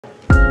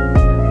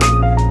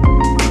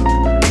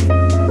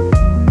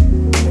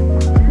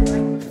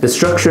The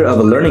structure of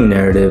a learning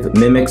narrative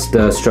mimics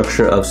the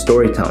structure of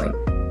storytelling.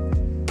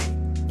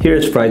 Here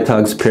is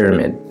Freytag's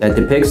pyramid that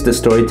depicts the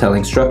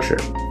storytelling structure.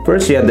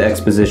 First, you have the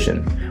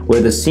exposition,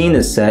 where the scene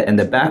is set and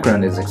the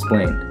background is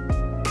explained.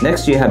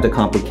 Next, you have the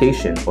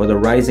complication, or the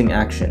rising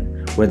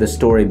action, where the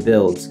story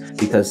builds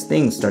because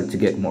things start to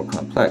get more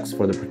complex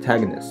for the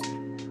protagonist.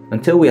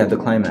 Until we have the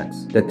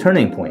climax, the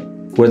turning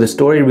point, where the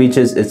story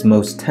reaches its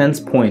most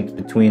tense point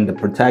between the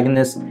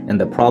protagonist and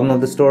the problem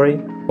of the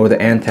story, or the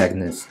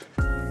antagonist.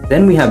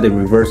 Then we have the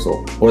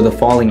reversal, or the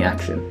falling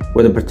action,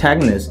 where the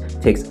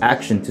protagonist takes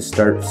action to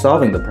start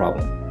solving the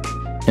problem.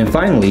 And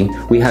finally,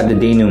 we have the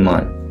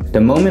denouement,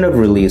 the moment of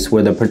release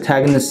where the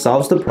protagonist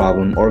solves the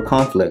problem or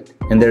conflict,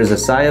 and there's a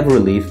sigh of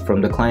relief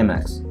from the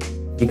climax.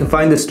 You can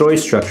find this story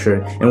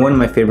structure in one of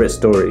my favorite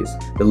stories,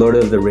 the Lord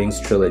of the Rings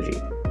trilogy.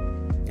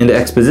 In the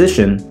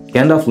exposition,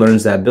 Gandalf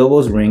learns that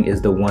Bilbo's ring is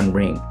the One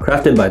Ring,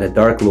 crafted by the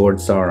Dark Lord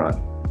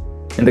Sauron.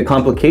 In the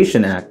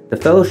Complication Act, the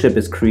Fellowship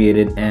is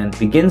created and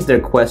begins their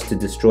quest to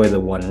destroy the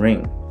One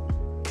Ring.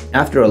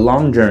 After a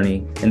long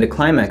journey, in the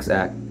Climax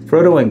Act,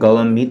 Frodo and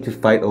Gollum meet to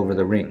fight over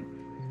the ring.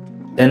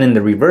 Then in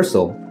the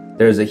reversal,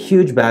 there is a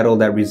huge battle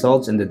that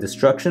results in the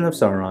destruction of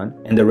Sauron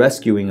and the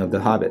rescuing of the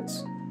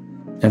hobbits.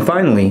 And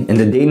finally, in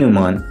the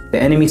denouement, the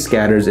enemy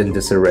scatters in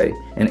disarray,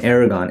 and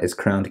Aragorn is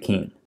crowned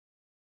king.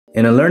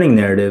 In a learning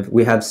narrative,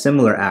 we have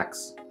similar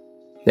acts: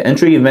 the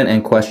entry event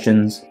and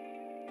questions,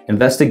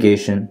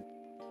 investigation,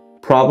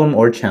 problem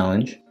or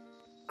challenge,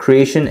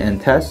 creation and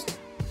test,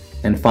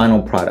 and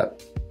final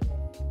product.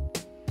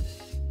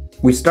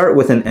 We start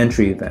with an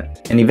entry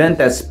event, an event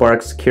that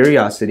sparks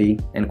curiosity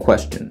and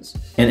questions,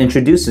 and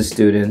introduces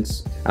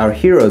students, our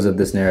heroes of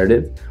this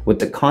narrative, with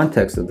the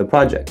context of the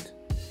project.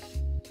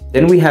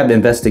 Then we have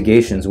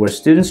investigations where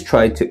students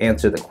try to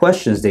answer the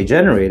questions they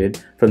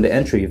generated from the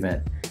entry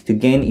event to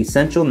gain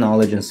essential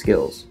knowledge and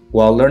skills,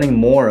 while learning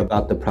more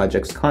about the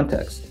project's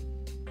context.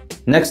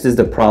 Next is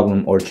the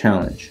problem or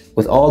challenge.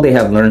 With all they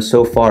have learned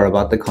so far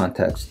about the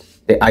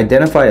context, they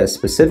identify a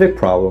specific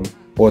problem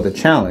or the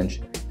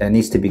challenge that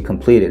needs to be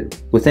completed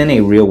within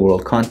a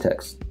real-world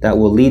context that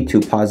will lead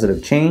to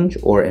positive change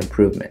or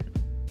improvement.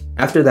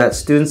 After that,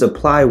 students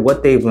apply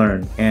what they've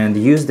learned and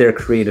use their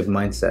creative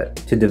mindset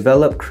to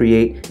develop,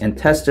 create, and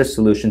test their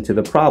solution to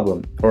the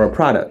problem or a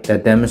product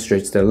that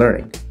demonstrates their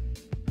learning.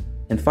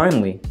 And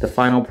finally, the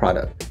final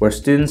product, where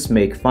students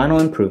make final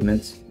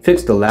improvements,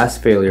 fix the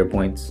last failure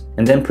points,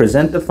 and then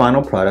present the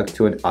final product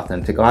to an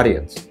authentic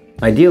audience.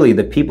 Ideally,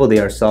 the people they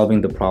are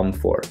solving the problem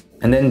for.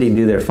 And then they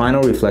do their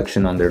final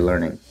reflection on their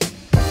learning.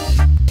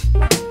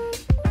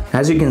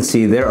 As you can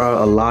see, there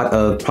are a lot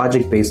of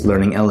project-based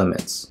learning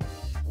elements.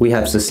 We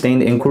have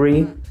sustained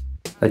inquiry,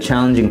 a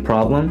challenging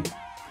problem,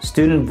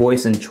 student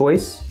voice and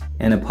choice,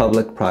 and a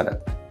public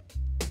product,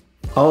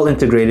 all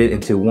integrated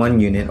into one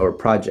unit or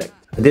project.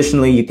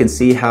 Additionally, you can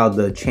see how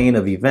the chain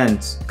of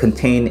events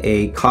contain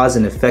a cause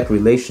and effect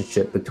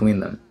relationship between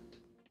them.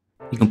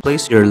 You can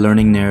place your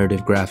learning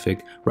narrative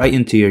graphic right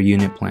into your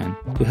unit plan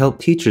to help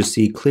teachers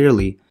see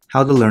clearly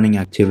how the learning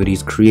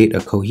activities create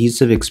a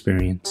cohesive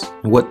experience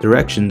and what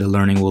direction the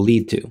learning will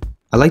lead to.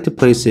 I like to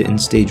place it in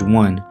stage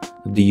 1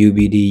 of the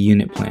UBD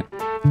unit plan.